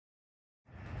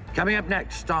Coming up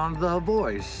next on The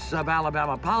Voice of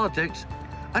Alabama Politics,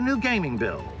 a new gaming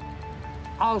bill.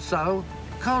 Also,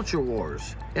 culture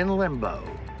wars in limbo.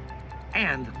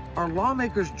 And are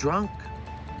lawmakers drunk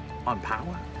on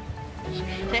power?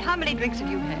 Say, how many drinks have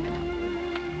you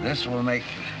had? This will make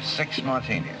 6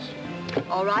 martinis.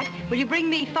 All right. Will you bring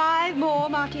me 5 more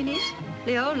martinis?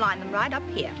 Leo, line them right up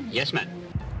here. Yes, ma'am.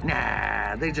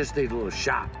 Nah, they just need a little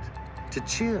shot to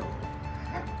chill.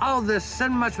 All this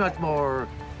and much, much more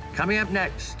coming up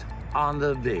next on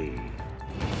The V.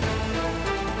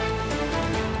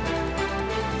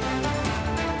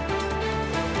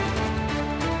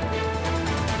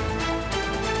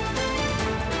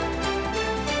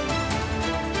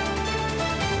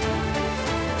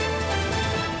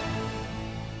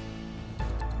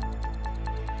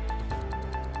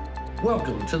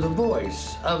 Welcome to The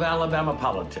Voice of Alabama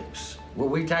Politics, where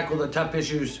we tackle the tough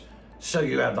issues so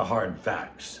you have the hard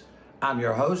facts. I'm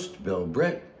your host, Bill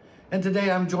Britt, and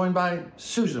today I'm joined by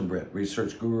Susan Britt,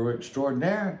 research guru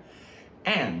extraordinaire,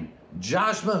 and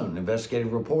Josh Moon,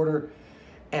 investigative reporter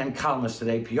and columnist at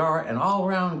APR, and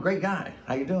all-around great guy.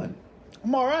 How you doing?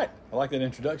 I'm all right. I like that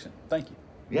introduction. Thank you.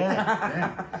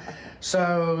 Yeah.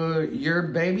 So your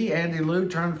baby, Andy Lou,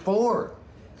 turned 4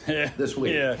 this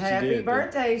week. Yeah, Happy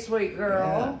birthday, sweet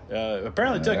girl.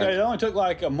 Apparently it only took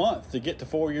like a month to get to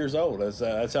 4 years old.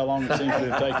 That's how long it seems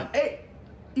to have taken.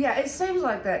 It seems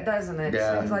like that, doesn't it?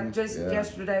 Yeah. It seems like just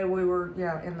yesterday we were,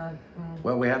 in the...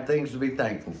 Well, we have things to be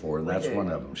thankful for, and that's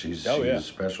one of them. She's a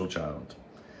special child.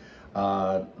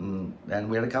 And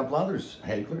we had a couple others.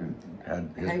 Hagler had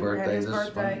his birthday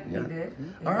this month. He did.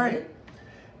 All right.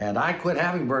 And I quit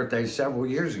having birthdays several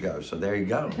years ago, so there you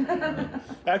go.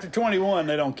 After 21,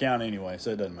 they don't count anyway,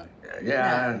 so it doesn't matter.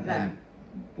 Yeah, and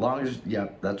long as,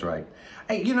 that's right.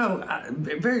 Hey,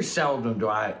 very seldom do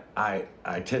I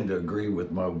tend to agree with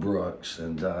Mo Brooks,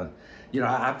 and,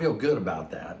 I feel good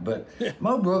about that. But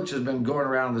Mo Brooks has been going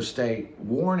around the state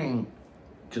warning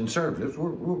conservatives,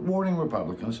 warning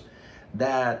Republicans,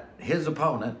 that his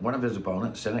opponent, one of his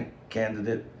opponents, Senate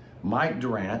candidate Mike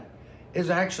Durant,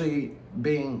 is actually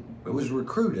was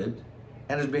recruited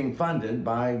and is being funded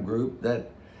by a group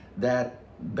that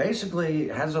basically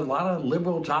has a lot of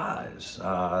liberal ties.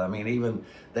 Even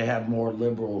they have more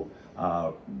liberal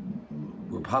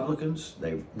Republicans.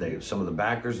 They some of the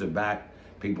backers that back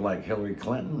people like Hillary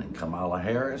Clinton and Kamala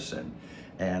Harris,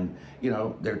 and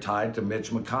they're tied to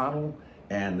Mitch McConnell,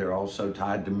 and they're also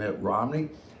tied to Mitt Romney.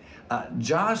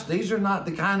 Josh, these are not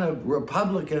the kind of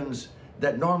Republicans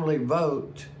that normally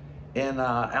vote in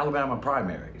Alabama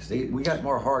primaries. We got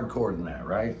more hardcore than that,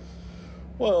 right?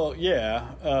 Well, yeah.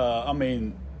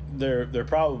 They're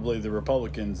probably the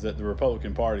Republicans that the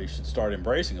Republican Party should start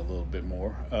embracing a little bit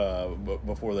more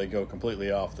before they go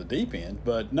completely off the deep end.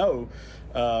 But no,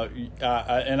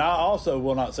 I also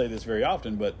will not say this very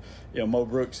often, but Mo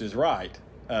Brooks is right.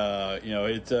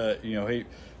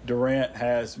 Durant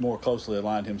has more closely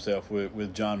aligned himself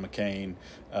with John McCain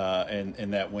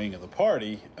and that wing of the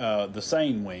party, the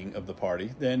sane wing of the party,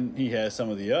 than he has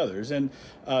some of the others. And,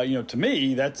 to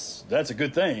me, that's a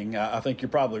good thing. I think you're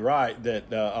probably right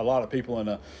that a lot of people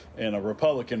in a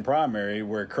Republican primary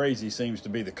where crazy seems to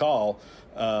be the call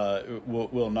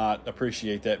will not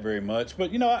appreciate that very much.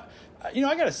 But, I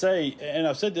got to say, and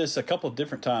I've said this a couple of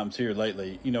different times here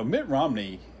lately, Mitt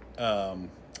Romney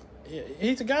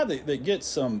he's a guy that gets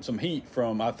some heat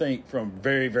from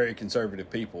very, very conservative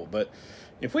people. But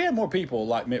if we had more people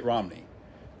like Mitt Romney,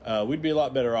 we'd be a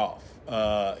lot better off.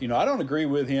 I don't agree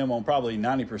with him on probably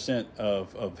 90%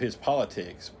 of his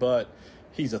politics, but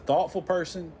he's a thoughtful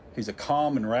person. He's a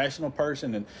calm and rational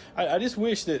person. And I just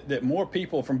wish that more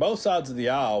people from both sides of the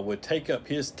aisle would take up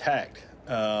his tact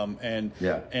and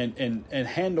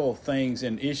handle things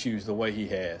and issues the way he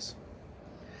has.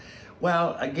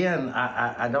 Well, again,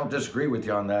 I don't disagree with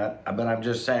you on that, but I'm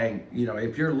just saying,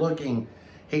 if you're looking,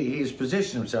 he's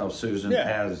positioned himself, Susan,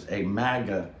 as a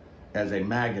MAGA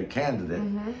candidate,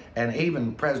 and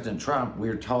even President Trump,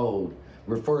 we're told,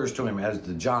 refers to him as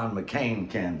the John McCain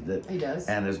candidate. He does,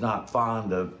 and is not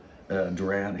fond of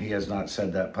Durant. He has not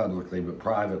said that publicly, but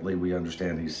privately, we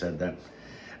understand he said that.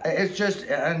 It's just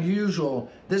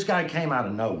unusual. This guy came out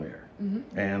of nowhere,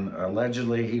 and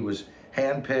allegedly he was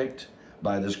handpicked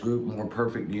by this group, More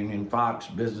Perfect Union. Fox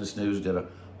Business News did a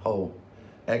whole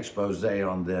expose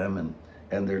on them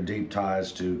and their deep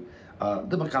ties to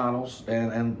the McConnells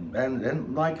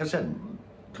and like I said,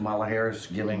 Kamala Harris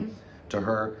giving to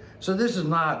her. So this is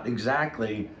not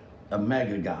exactly a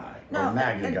mega guy or a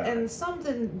MAGA guy. And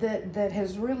something that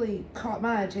has really caught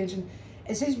my attention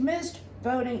is he's missed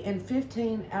voting in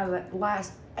 15 out of the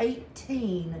last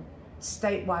 18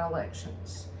 statewide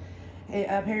elections.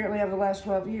 Apparently, over the last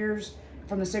 12 years,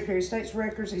 from the Secretary of State's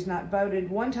records, he's not voted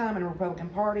one time in a Republican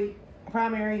Party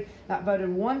primary, not voted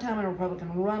one time in a Republican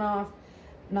runoff,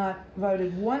 not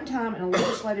voted one time in a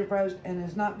legislative race, and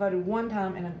has not voted one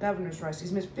time in a governor's race.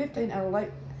 He's missed 15 out of the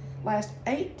last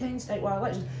 18 statewide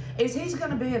elections. Is he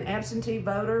going to be an absentee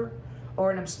voter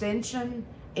or an abstention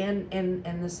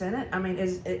in the Senate? I mean,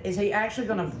 is he actually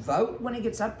going to vote when he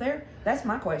gets up there? That's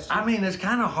my question. I mean, it's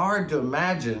kind of hard to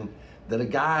imagine that a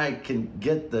guy can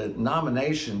get the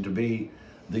nomination to be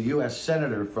the U.S.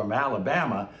 Senator from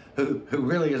Alabama who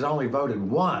really has only voted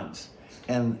once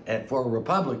and for a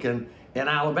Republican in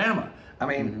Alabama. I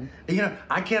mean, you know,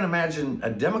 I can't imagine a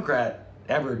Democrat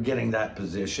ever getting that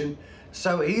position.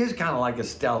 So he is kind of like a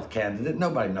stealth candidate.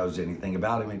 Nobody knows anything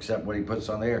about him except what he puts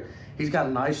on the air. He's got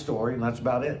a nice story, and that's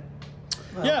about it.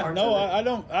 Well, yeah, no,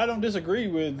 I don't disagree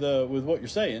with what you're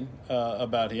saying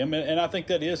about him, and I think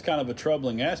that is kind of a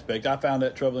troubling aspect. I found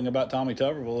that troubling about Tommy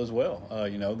Tuberville as well.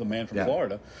 You know, the man from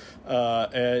Florida.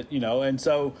 You know, and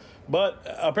so, but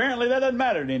apparently that doesn't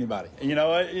matter to anybody. You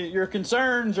know, your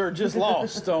concerns are just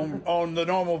lost on the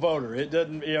normal voter. It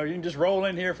doesn't. You know, you can just roll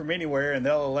in here from anywhere, and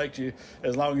they'll elect you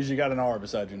as long as you got an R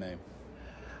beside your name.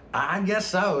 I guess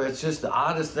so. It's just the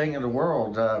oddest thing in the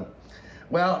world.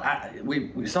 Well,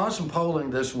 we saw some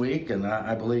polling this week, and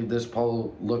I believe this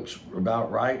poll looks about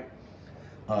right.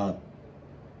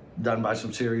 Done by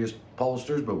some serious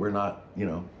pollsters, but we're not, you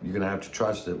know, you're going to have to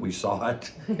trust that we saw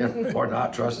it or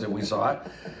not trust that we saw it.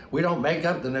 We don't make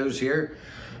up the news here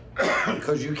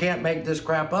because you can't make this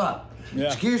crap up. Yeah.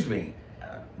 Excuse me.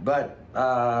 But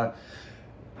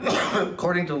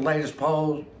according to the latest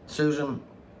poll, Susan,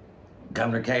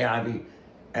 Governor Kay Ivey,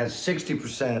 as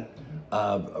 60%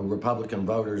 of Republican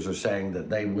voters are saying that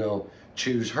they will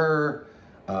choose her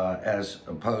as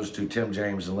opposed to Tim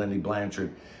James and Lindy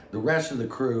Blanchard. The rest of the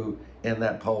crew in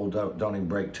that poll don't even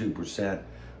break 2%.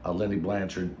 Lindy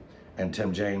Blanchard and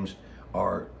Tim James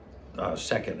are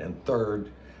second and third,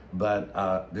 but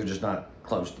they're just not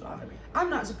close to Ivey. I'm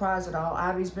not surprised at all.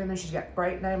 Ivey's been there. She's got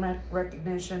great name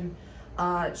recognition.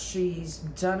 She's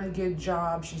done a good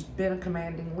job. She's been a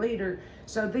commanding leader.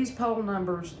 So these poll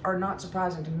numbers are not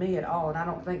surprising to me at all, and I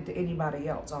don't think to anybody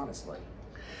else, honestly.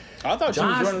 I thought she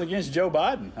was running against Joe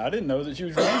Biden. I didn't know that she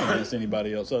was running against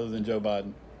anybody else other than Joe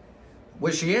Biden.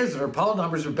 Well, she is, and her poll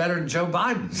numbers are better than Joe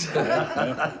Biden's.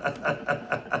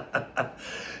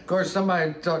 Of course,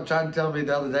 somebody tried to tell me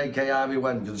the other day Kay Ivey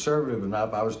wasn't conservative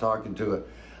enough. I was talking to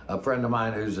a friend of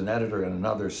mine who's an editor in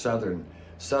another southern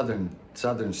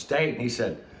state, and he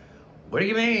said, "What do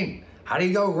you mean? How do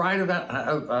you go right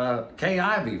about Kay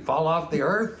Ivey? Fall off the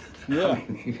earth?" Yeah, I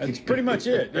mean, that's pretty much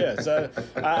it. Yes,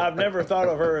 I've never thought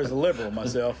of her as a liberal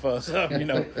myself. So you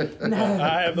know,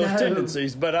 I have those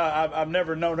tendencies, but I've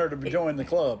never known her to join the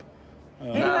club.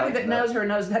 Anybody that knows her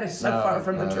knows that is so far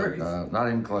from the truth. Not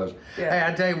even close. Yeah.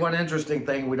 Hey, I tell you one interesting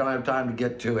thing. We don't have time to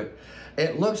get to it.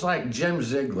 It looks like Jim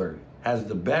Ziegler has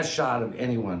the best shot of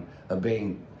anyone of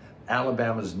being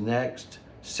Alabama's next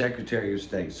Secretary of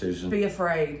State, Susan. Be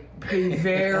afraid. Be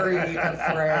very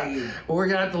afraid. Well, we're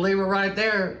going to have to leave it right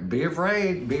there. Be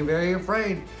afraid. Be very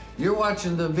afraid. You're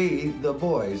watching The V, the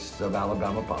voice of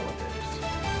Alabama politics.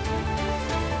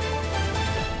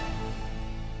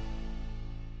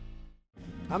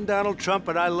 I'm Donald Trump,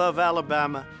 and I love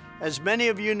Alabama. As many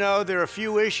of you know, there are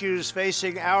few issues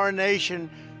facing our nation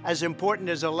as important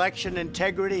as election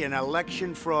integrity and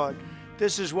election fraud.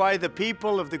 This is why the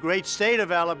people of the great state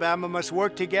of Alabama must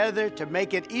work together to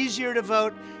make it easier to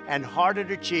vote and harder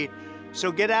to cheat.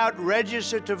 So get out,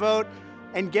 register to vote,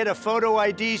 and get a photo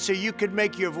ID so you can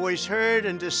make your voice heard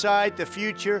and decide the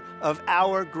future of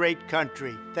our great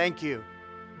country. Thank you.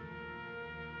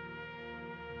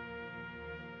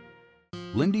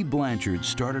 Lindy Blanchard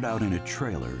started out in a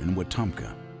trailer in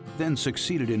Wetumpka, then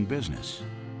succeeded in business.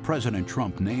 President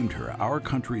Trump named her our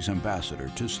country's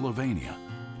ambassador to Slovenia.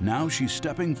 Now she's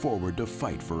stepping forward to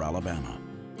fight for Alabama.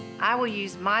 I will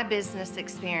use my business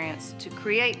experience to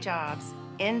create jobs,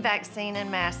 end vaccine and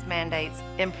mask mandates,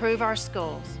 improve our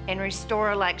schools, and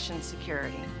restore election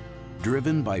security.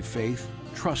 Driven by faith,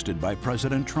 trusted by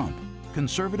President Trump,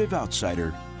 conservative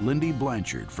outsider Lindy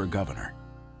Blanchard for governor.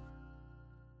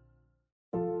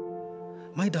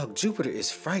 My dog Jupiter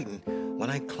is frightened when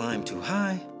I climb too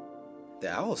high,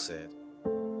 the owl said.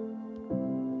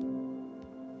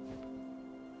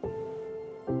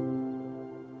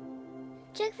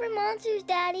 Check for monsters,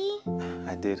 Daddy.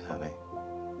 I did, honey.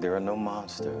 There are no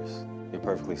monsters. You're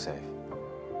perfectly safe.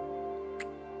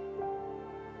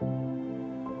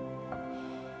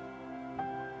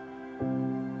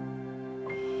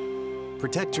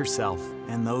 Protect yourself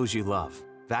and those you love.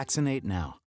 Vaccinate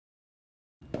now.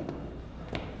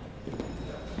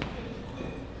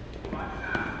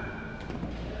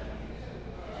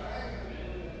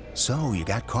 So you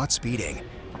got caught speeding.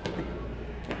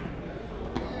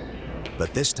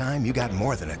 But this time you got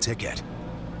more than a ticket.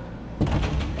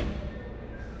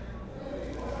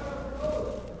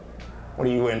 What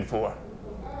are you in for?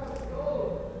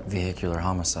 Vehicular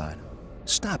homicide.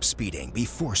 Stop speeding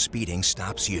before speeding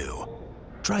stops you.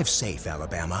 Drive safe,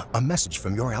 Alabama. A message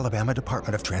from your Alabama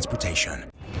Department of Transportation.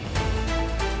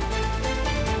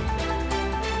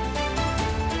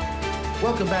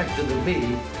 Welcome back to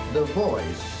the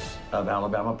voice of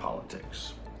Alabama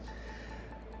politics.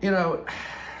 You know,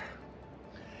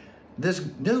 this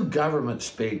new government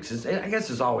speaks, I guess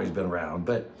it's always been around,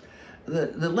 but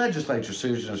the legislature,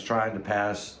 Susan, is trying to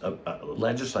pass a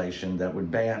legislation that would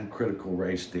ban critical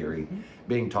race theory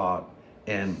being taught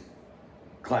in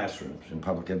classrooms in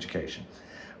public education.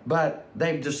 But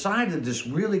they've decided this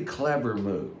really clever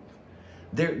move.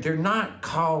 They're not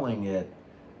calling it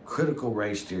critical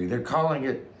race theory. They're calling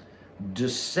it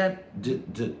divisive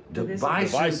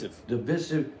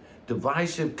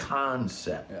concepts.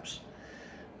 Yeah.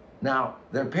 Now,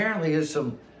 there apparently is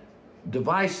some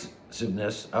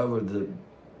divisiveness over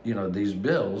these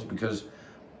bills because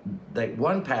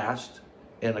one passed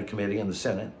in a committee in the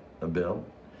Senate, a bill,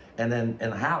 and then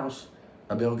in the House,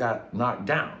 a bill got knocked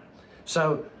down.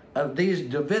 So of these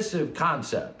divisive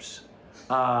concepts,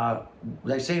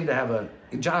 they seem to have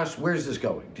Josh, where's this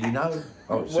going? Do you know?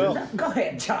 Oh, well, go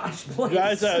ahead, Josh, please.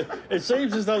 Guys, it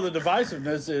seems as though the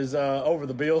divisiveness is over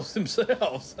the bills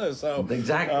themselves. So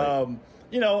exactly.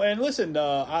 And listen,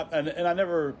 I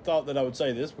never thought that I would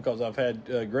say this because I've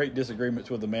had great disagreements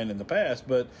with the man in the past,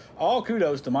 but all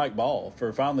kudos to Mike Ball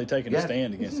for finally taking a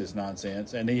stand against this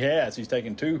nonsense. And he's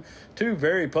taken two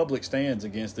very public stands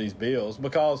against these bills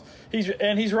because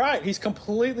he's right. He's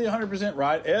completely 100%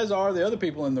 right, as are the other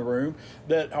people in the room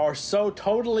that are so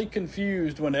totally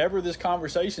confused whenever this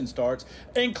conversation starts,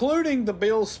 including the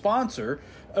bill's sponsor,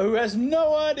 who has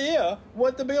no idea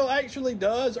what the bill actually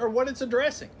does or what it's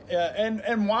addressing,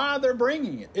 and why they're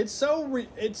bringing it. It's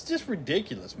just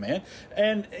ridiculous, man.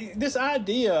 And this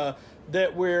idea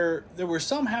that we're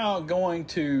somehow going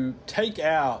to take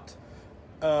out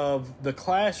of the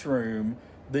classroom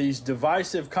these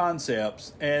divisive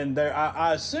concepts, and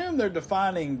I assume they're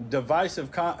defining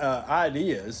divisive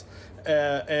ideas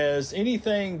as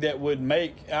anything that would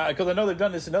make, because I know they've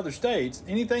done this in other states,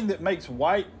 anything that makes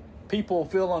white people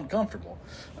feel uncomfortable,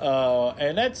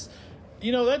 and that's, I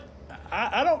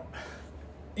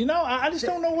just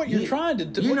don't know what you're trying to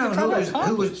do. Who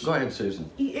was? Go ahead, Susan.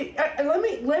 Let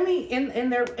me, in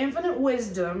their infinite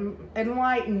wisdom,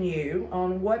 enlighten you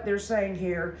on what they're saying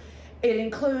here. It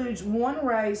includes one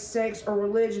race, sex, or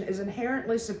religion is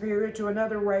inherently superior to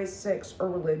another race, sex, or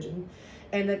religion,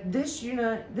 and that this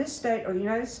state or the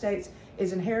United States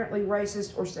is inherently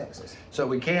racist or sexist. So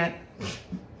we can't.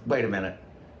 Wait a minute.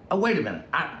 Oh, wait a minute.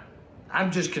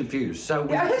 I'm just confused. So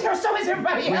so is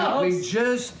everybody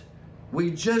else.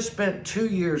 We just spent 2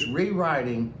 years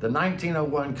rewriting the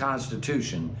 1901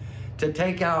 Constitution to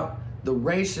take out the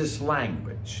racist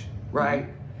language, right?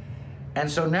 Mm-hmm.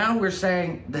 And so now we're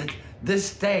saying that this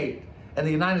state and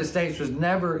the United States was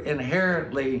never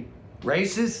inherently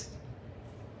racist.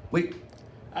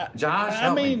 Josh,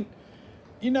 help me.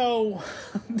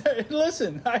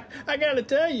 Listen, I got to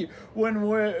tell you, when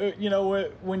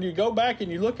when you go back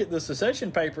and you look at the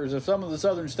secession papers of some of the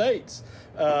southern states,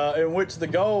 in which the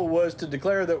goal was to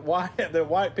declare that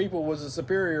white people was a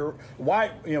superior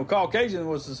Caucasian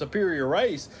was a superior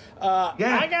race.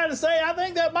 I got to say, I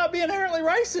think that might be inherently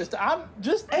racist. I'm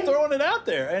just throwing it out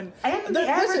there. And the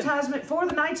advertisement for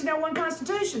the 1901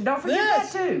 Constitution. Don't forget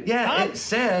that too. Yeah, it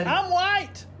said I'm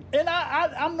white, and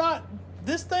I'm not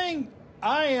this thing.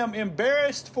 I am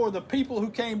embarrassed for the people who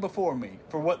came before me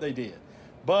for what they did.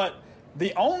 But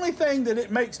the only thing that it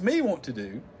makes me want to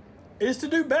do is to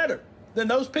do better than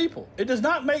those people. It does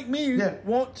not make me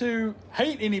want to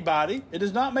hate anybody. It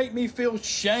does not make me feel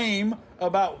shame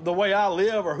about the way I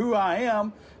live or who I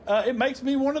am. It makes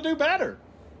me want to do better.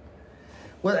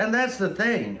 Well, and that's the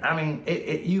thing. I mean,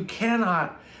 you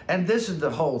cannot, and this is the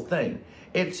whole thing.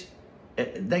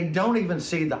 They don't even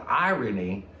see the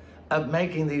irony of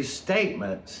making these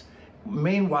statements,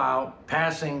 meanwhile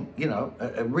passing,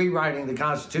 rewriting the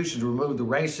Constitution to remove the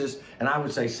racist and I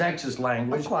would say sexist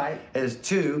language as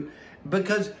too,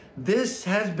 because this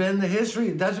has been the history.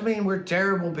 It doesn't mean we're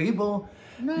terrible people.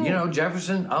 No.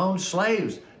 Jefferson owned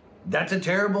slaves. That's a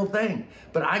terrible thing.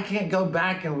 But I can't go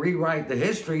back and rewrite the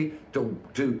history to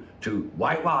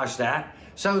whitewash that.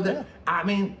 So that, I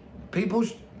mean, people,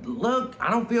 look,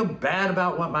 I don't feel bad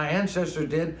about what my ancestors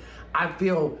did. I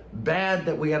feel bad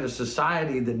that we had a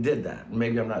society that did that.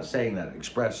 Maybe I'm not saying that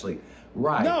expressly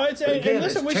right. No, but again,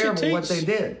 listen, it's terrible what they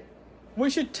did. We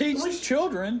should teach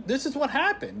children this is what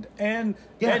happened, and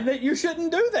that you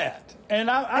shouldn't do that. And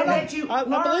I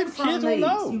believe kids will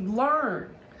know. You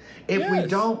learn. If we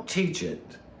don't teach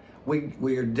it,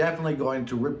 we are definitely going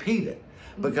to repeat it,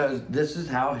 because this is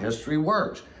how history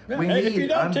works. Yeah. We If you need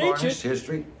don't teach unvarnished it,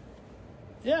 history.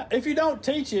 Yeah, if you don't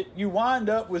teach it, you wind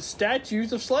up with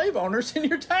statues of slave owners in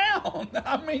your town.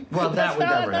 I mean, Well, that would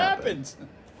never happen. happens.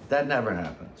 That never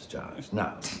happens, Josh.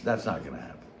 No, that's not going to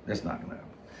happen. It's not going to happen.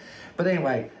 But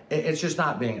anyway, it's just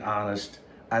not being honest.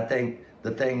 I think the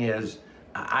thing is,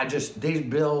 these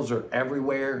bills are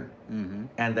everywhere,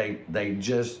 and they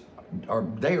just are.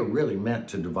 They are really meant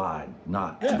to divide,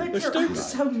 not. Yeah, but they're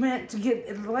also meant to get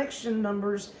election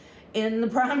numbers in the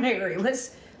primary.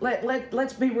 Let's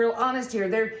be real honest here.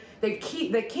 They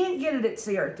can't get it at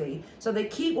CRT, so they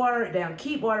keep watering it down,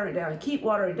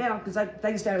 because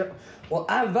they stand up. Well,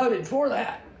 I voted for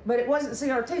that, but it wasn't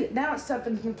CRT. Now it's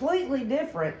something completely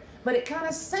different, but it kind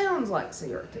of sounds like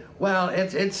CRT. Well,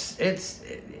 it's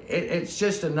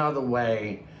just another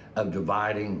way of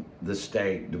dividing the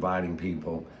state, dividing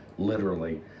people,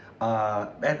 literally.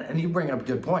 And you bring up a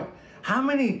good point. How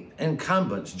many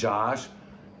incumbents, Josh,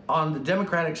 on the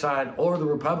Democratic side or the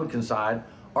Republican side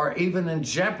are even in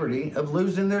jeopardy of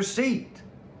losing their seat?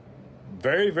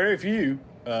 Very, very few.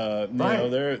 You know,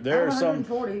 there are some.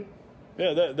 140.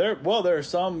 Yeah, there are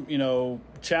some, you know,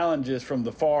 challenges from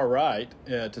the far right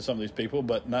to some of these people,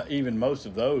 but not even most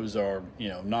of those are, you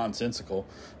know, nonsensical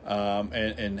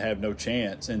and have no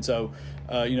chance. And so,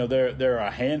 you know, there are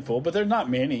a handful, but there's not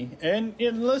many. And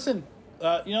listen,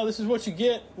 you know, this is what you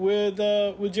get with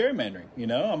gerrymandering. You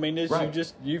know, I mean,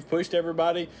 you've pushed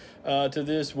everybody to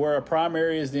this where a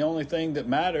primary is the only thing that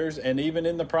matters, and even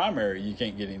in the primary, you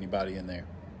can't get anybody in there.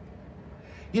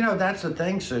 You know, that's the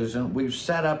thing, Susan. We've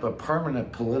set up a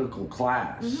permanent political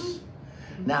class.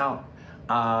 Now,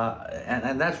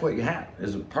 and that's what you have,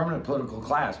 is a permanent political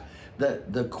class.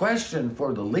 The question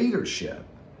for the leadership,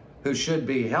 who should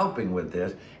be helping with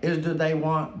this, is do they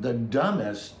want the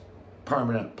dumbest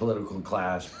permanent political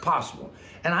class possible?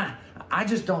 And I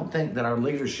just don't think that our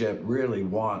leadership really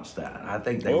wants that. I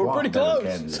think they want pretty better close.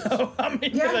 candidates. So, I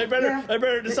mean, they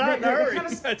better decide in a hurry.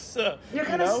 You're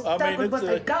kind of stuck with what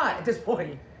they've got at this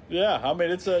point. Yeah, I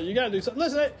mean, it's you got to do something.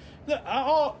 Listen,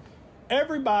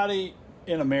 everybody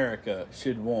in America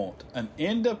should want an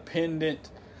independent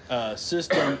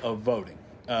system of voting,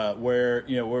 where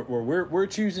you know where we're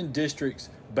choosing districts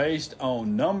based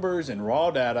on numbers and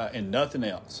raw data and nothing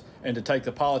else, and to take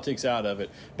the politics out of it,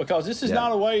 because this is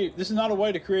not a way. This is not a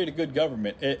way to create a good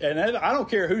government, and I don't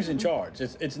care who's in charge.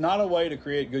 It's not a way to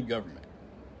create good government.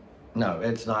 No,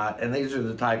 it's not. And these are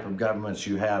the type of governments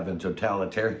you have in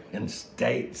totalitarian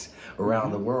states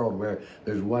around the world, where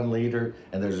there's one leader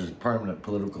and there's a permanent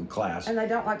political class. And they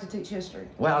don't like to teach history.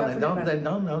 Well, they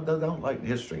don't like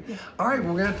history. Yeah. All right,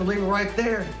 we're going to have to leave it right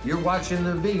there. You're watching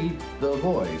the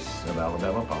voice of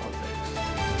Alabama politics.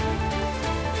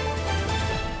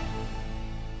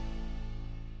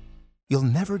 You'll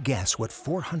never guess what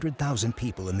 400,000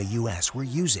 people in the U.S. were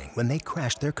using when they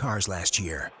crashed their cars last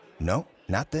year. No,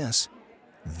 not this.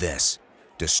 This.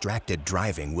 Distracted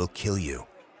driving will kill you.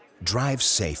 Drive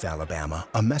safe, Alabama.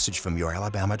 A message from your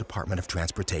Alabama Department of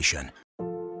Transportation.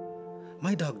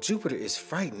 My dog Jupiter is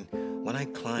frightened when I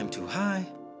climb too high,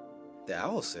 the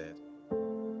owl said.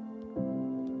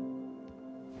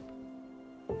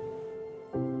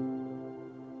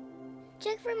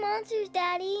 Check for monsters,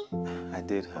 Daddy. I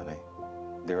did, honey.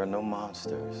 There are no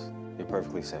monsters. You're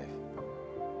perfectly safe.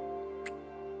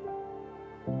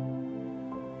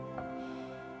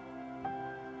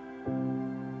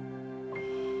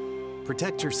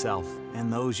 Protect yourself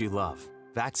and those you love.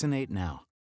 Vaccinate now.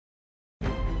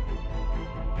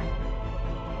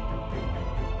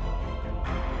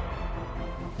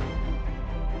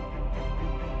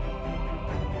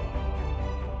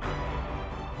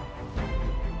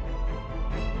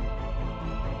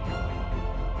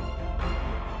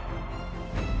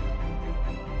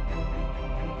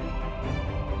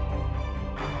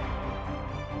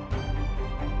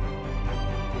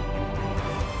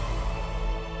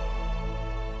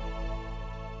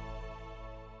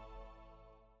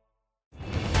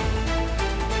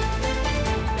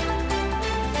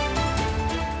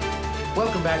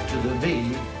 Welcome back to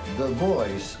the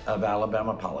voice of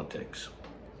Alabama politics.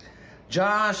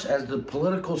 Josh, as the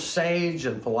political sage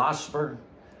and philosopher,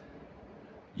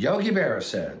 Yogi Berra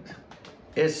said,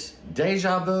 it's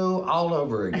deja vu all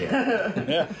over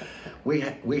again.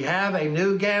 We have a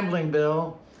new gambling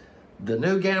bill. The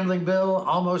new gambling bill,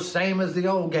 almost same as the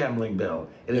old gambling bill.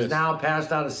 It is now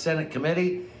passed out of Senate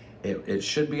committee. It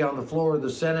should be on the floor of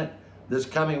the Senate this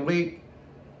coming week.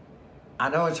 I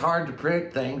know it's hard to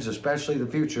predict things, especially the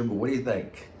future, but what do you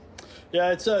think?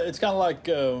 Yeah, it's kind of like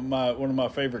one of my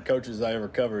favorite coaches I ever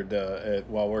covered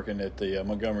while working at the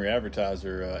Montgomery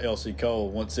Advertiser, L.C.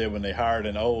 Cole, once said when they hired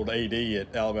an old AD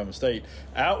at Alabama State,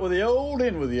 out with the old,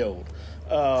 in with the old.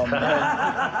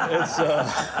 It's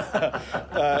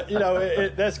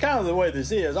that's kind of the way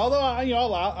this is. Although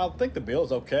I think the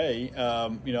bill's okay.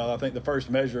 I think the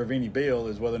first measure of any bill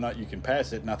is whether or not you can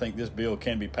pass it, and I think this bill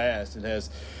can be passed. It has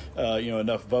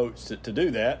enough votes to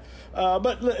do that.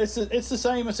 But it's the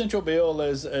same essential bill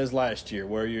as last year,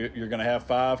 where you're going to have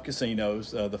 5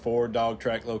 casinos, the 4 dog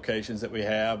track locations that we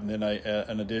have, and then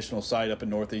an additional site up in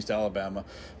Northeast Alabama.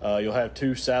 You'll have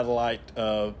 2 satellite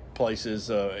places,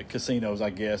 casinos, I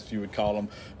guess you would call them,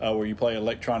 where you play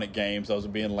electronic games. Those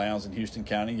will be in Lowndes and Houston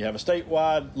County. You have a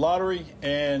statewide lottery,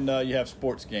 and you have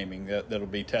sports gaming that'll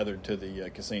be tethered to the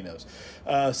casinos.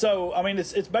 So, I mean,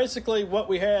 it's basically what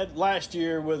we had last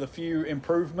year with a few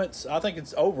improvements. I think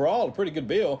it's overall a pretty good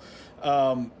bill.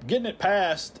 Getting it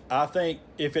passed, I think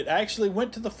if it actually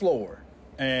went to the floor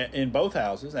in both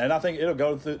houses, and I think it'll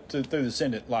go through the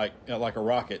Senate like a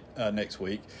rocket next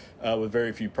week with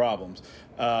very few problems.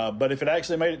 But if it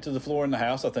actually made it to the floor in the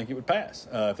House, I think it would pass.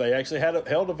 If they actually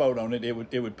held a vote on it,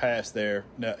 it would pass there,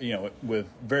 with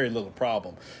very little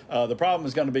problem. The problem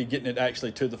is going to be getting it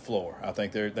actually to the floor. I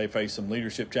think they face some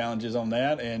leadership challenges on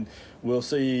that, and we'll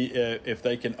see if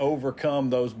they can overcome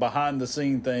those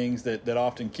behind-the-scene things that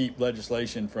often keep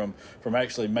legislation from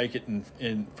actually make it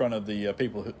in front of the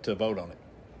people to vote on it.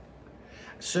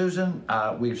 Susan,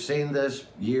 we've seen this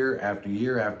year after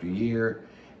year after year,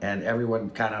 and everyone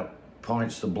kind of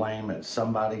points the blame at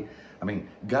somebody. I mean,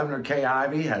 Governor Kay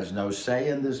Ivey has no say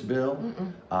in this bill.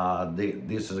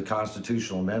 This is a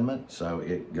constitutional amendment, so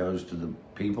it goes to the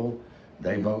people.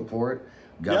 They vote for it.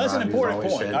 Governor that's an important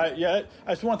point.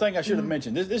 That's one thing I should have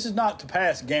mentioned. This is not to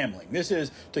pass gambling. This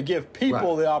is to give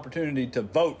people the opportunity to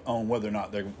vote on whether or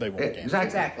not they want to gamble.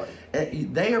 Exactly.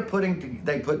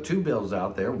 They put 2 bills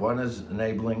out there. One is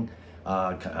enabling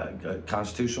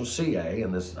constitutional CA,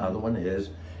 and this other one is,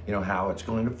 how it's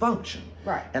going to function.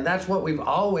 Right. And that's what we've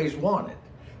always wanted,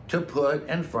 to put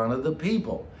in front of the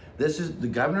people. The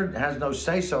governor has no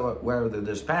say-so whether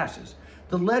this passes.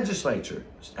 The legislature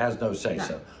has no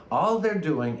say-so. All they're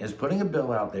doing is putting a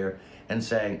bill out there and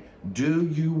saying, do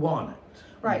you want it?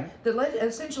 Right.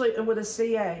 Essentially, with a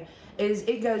CA,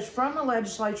 it goes from the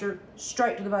legislature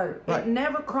straight to the voter. Right. It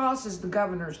never crosses the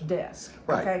governor's desk.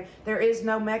 Right. Okay. There is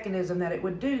no mechanism that it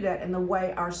would do that in the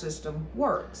way our system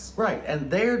works. Right.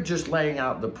 And they're just laying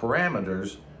out the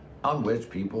parameters on which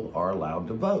people are allowed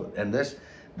to vote. And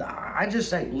I just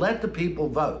say, let the people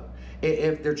vote.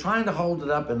 If they're trying to hold it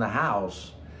up in the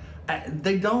House,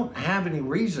 they don't have any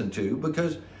reason to,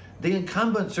 because the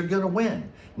incumbents are going to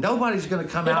win. Nobody's going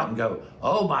to come out and go,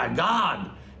 oh my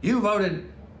God, you voted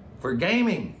for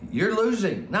gaming, you're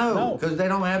losing. No, because they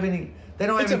don't have any. They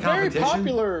don't have any competition. It's a very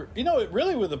popular,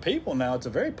 really with the people now. It's a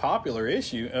very popular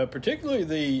issue, particularly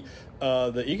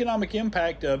the economic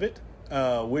impact of it,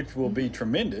 which will be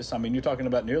tremendous. I mean, you're talking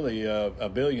about nearly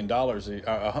 $1 billion,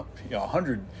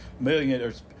 $100 million,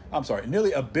 or I'm sorry,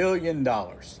 nearly $1 billion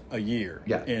a year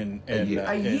in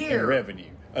revenue.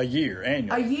 A year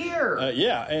annually. A year.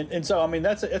 And so I mean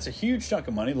that's a huge chunk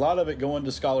of money. A lot of it going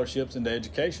to scholarships and to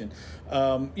education.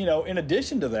 In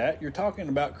addition to that, you're talking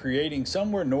about creating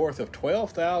somewhere north of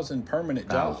 12,000 permanent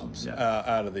jobs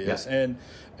out of this, and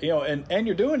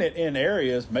you're doing it in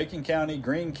areas: Macon County,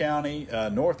 Greene County,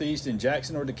 Northeast in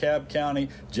Jackson or DeKalb County,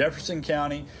 Jefferson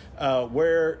County,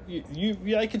 where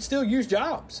they can still use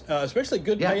jobs, especially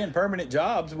good paying permanent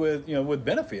jobs with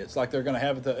benefits like they're going to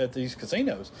have at these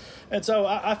casinos. And so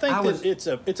I think it's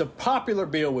a popular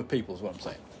bill with people is what I'm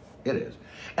saying. It is.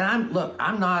 And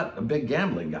I'm not a big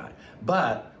gambling guy,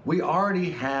 but we already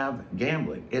have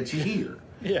gambling. It's here.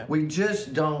 Yeah. We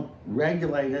just don't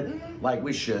regulate it like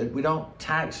we should. We don't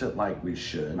tax it like we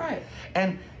should. Right.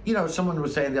 And, someone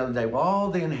was saying the other day, well,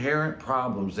 all the inherent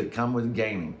problems that come with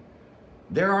gaming,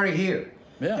 they're already here.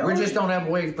 Yeah. We just don't have a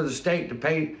way for the state to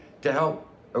pay to help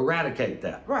eradicate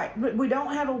that. Right. But we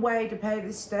don't have a way to pay for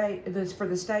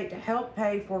the state to help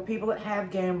pay for people that have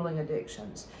gambling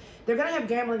addictions. They're going to have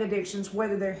gambling addictions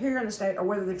whether they're here in the state or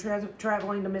whether they're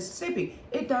traveling to Mississippi.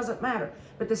 It doesn't matter.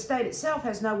 But the state itself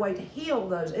has no way to heal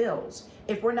those ills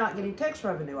if we're not getting tax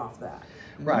revenue off that.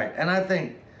 Right. And I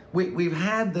think we've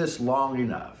had this long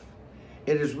enough.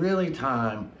 It is really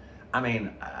time. I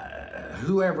mean,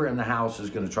 whoever in the House is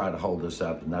going to try to hold this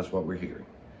up, and that's what we're hearing,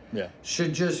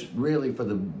 should just really, for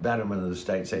the betterment of the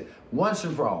state, say, once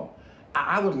and for all,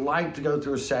 I would like to go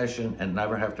through a session and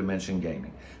never have to mention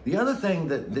gaming. The other thing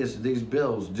that these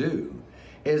bills do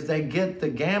is they get the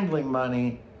gambling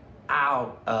money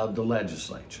out of the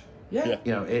legislature. Yeah.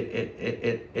 You know,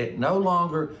 it no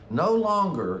longer,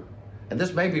 and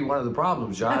this may be one of the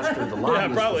problems, Josh, because the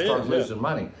lobbyists will start losing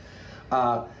money.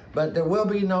 But there will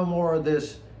be no more of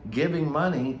this giving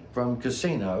money from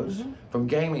casinos, from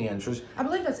gaming interests. I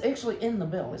believe that's actually in the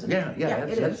bill, isn't it? Yeah,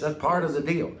 that's part of the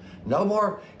deal. No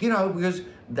more, you know, because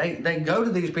they go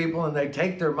to these people and they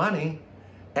take their money,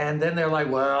 and then they're like,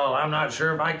 well, I'm not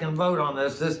sure if I can vote on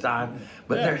this time,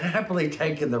 but they're happily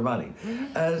taking their money.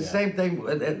 Same thing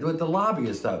with the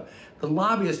lobbyists, though. The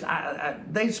lobbyists,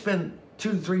 they spend $2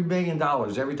 to $3 billion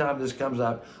every time this comes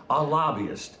up on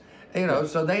lobbyists. You know,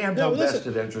 so they have no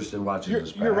vested interest in watching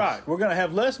this pass. You're right. We're going to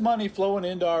have less money flowing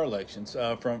into our elections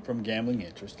from gambling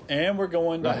interest, and we're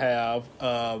going to have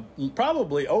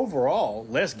probably overall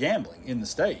less gambling in the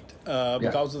state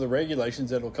because of the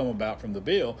regulations that will come about from the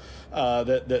bill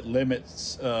that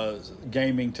limits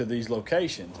gaming to these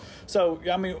locations. So,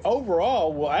 I mean,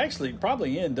 overall, we'll actually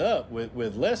probably end up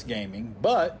with less gaming,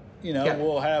 but, you know,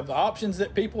 we'll have options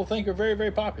that people think are very,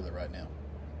 very popular right now.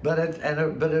 But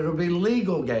it'll be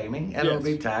legal gaming, and it'll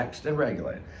be taxed and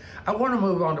regulated. I want to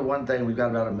move on to one thing. We've got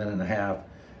about a minute and a half.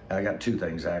 I got two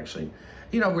things, actually.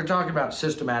 You know, we're talking about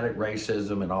systematic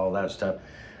racism and all that stuff.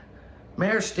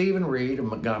 Mayor Stephen Reed of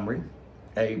Montgomery,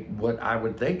 what I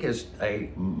would think is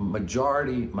a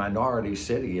minority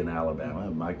city in Alabama.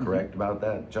 Am I correct about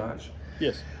that, Josh?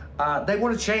 Yes. They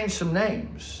want to change some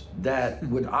names that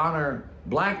would honor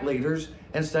black leaders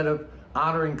instead of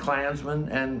honoring Klansmen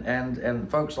and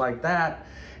folks like that.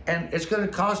 And it's going to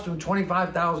cost them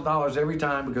 $25,000 every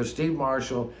time because Steve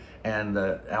Marshall and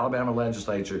the Alabama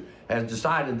legislature has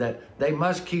decided that they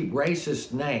must keep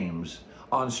racist names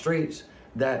on streets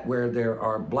where there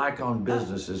are black-owned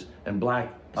businesses and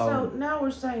black. So now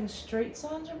we're saying street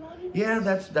signs are monuments? Yeah,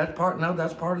 that's part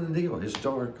of the deal.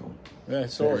 Historical. Yeah,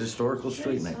 historical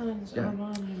street names. Signs are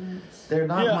monuments. They're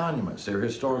not monuments. They're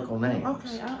historical names.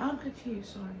 Okay, I'm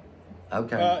confused. Sorry.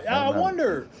 Okay. I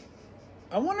wonder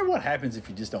what happens if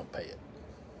you just don't pay it.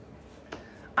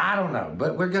 I don't know,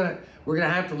 but we're gonna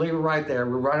have to leave it right there.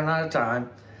 We're running out of time.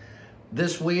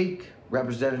 This week,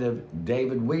 Representative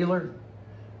David Wheeler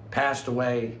passed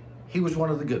away. He was one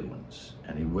of the good ones,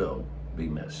 and he will be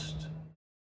missed.